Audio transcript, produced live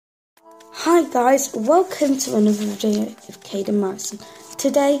Hi guys, welcome to another video of Caden Morrison.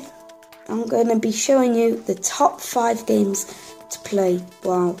 Today I'm going to be showing you the top 5 games to play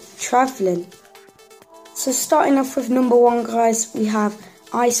while travelling. So starting off with number 1 guys, we have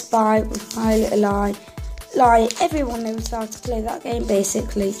I Spy with My Little Lie. Everyone knows how to play that game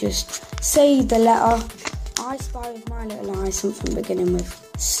basically. Just say the letter I Spy with My Little Lie, something beginning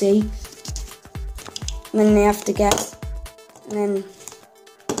with C. And then they have to guess. And then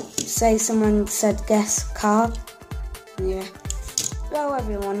say someone said guess car. Yeah. Well,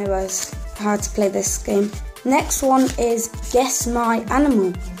 everyone knows how to play this game. Next one is guess my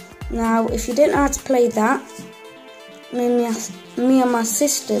animal. Now, if you didn't know how to play that, me and my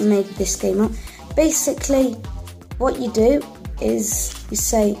sister made this game up. Basically, what you do is you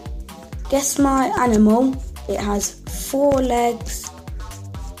say, guess my animal. It has 4 legs.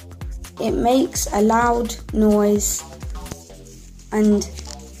 It makes a loud noise. And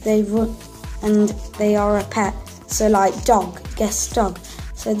they run, and they are a pet. So like dog, guess dog.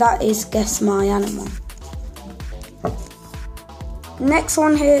 So that is guess my animal. Next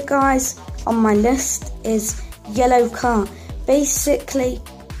one here guys on my list is yellow car. Basically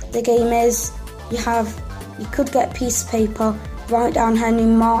the game is you could get a piece of paper, write down how many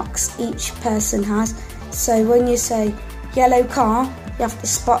marks each person has. So when you say yellow car, you have to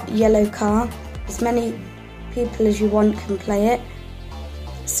spot yellow car. As many people as you want can play it.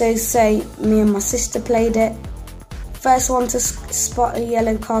 So say me and my sister played it. First one to spot a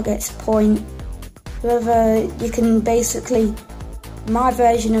yellow car gets a point. Whoever, you can basically, my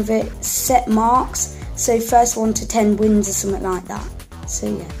version of it, set marks. So first 1 to 10 wins or something like that. So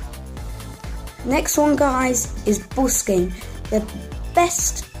yeah. Next one guys is bus game. The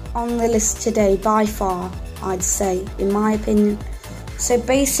best on the list today by far, I'd say, in my opinion. So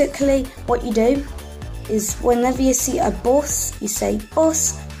basically what you do is whenever you see a bus, you say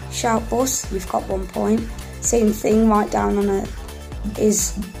bus, shout bus, you've got 1 point. Same thing, write down on it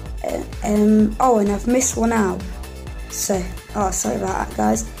is, oh, and I've missed one out. So, sorry about that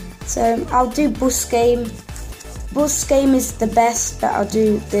guys. So I'll do bus game. Bus game is the best, but I'll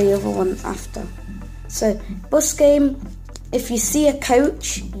do the other one after. So bus game, if you see a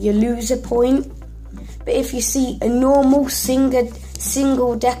coach, you lose a point. But if you see a normal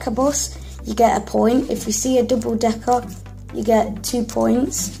single decker bus, you get a point. If you see a double decker, you get 2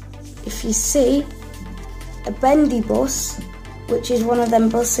 points. If you see a bendy bus, which is one of them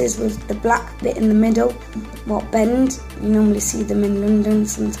buses with the black bit in the middle, what bend, you normally see them in London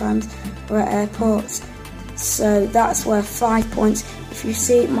sometimes, or at airports. So that's worth 5 points. If you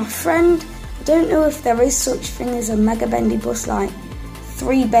see my friend, I don't know if there is such thing as a mega bendy bus, like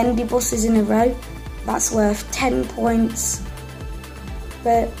 3 bendy buses in a row, that's worth 10 points.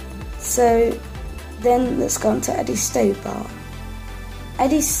 But so then let's go on to Eddie Stowbar.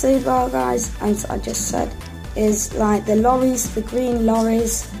 Eddie Stowbar guys, as I just said, is like the lorries, the green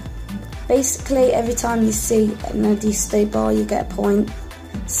lorries. Basically every time you see an Eddie Stowbar you get a point.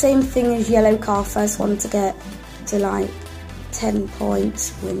 Same thing as yellow car, first one to get to like 10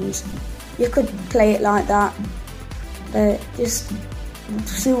 points wins. You could play it like that, but just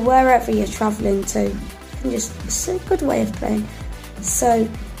so wherever you're travelling to, you can just, it's a good way of playing. So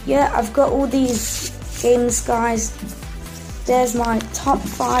yeah, I've got all these games guys. There's my top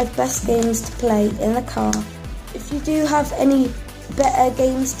 5 best games to play in the car. If you do have any better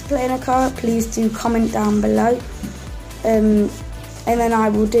games to play in a car, please do comment down below. And then I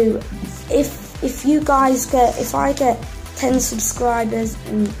will do, if I get 10 subscribers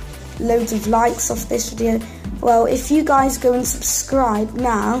and loads of likes off this video, well, if you guys go and subscribe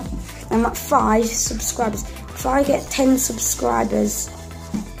now, I'm at 5 subscribers. If I get 10 subscribers,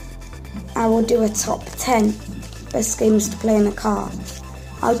 I will do a top 10 best games to play in a car.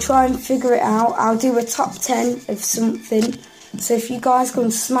 I'll try and figure it out. I'll do a top 10 of something. So if you guys go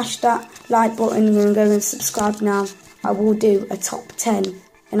and smash that like button and go and subscribe now, I will do a top 10.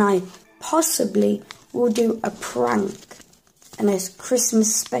 And I possibly will do a prank and a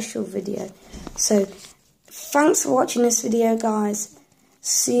Christmas special video. So thanks for watching this video guys.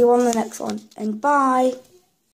 See you on the next one, and bye.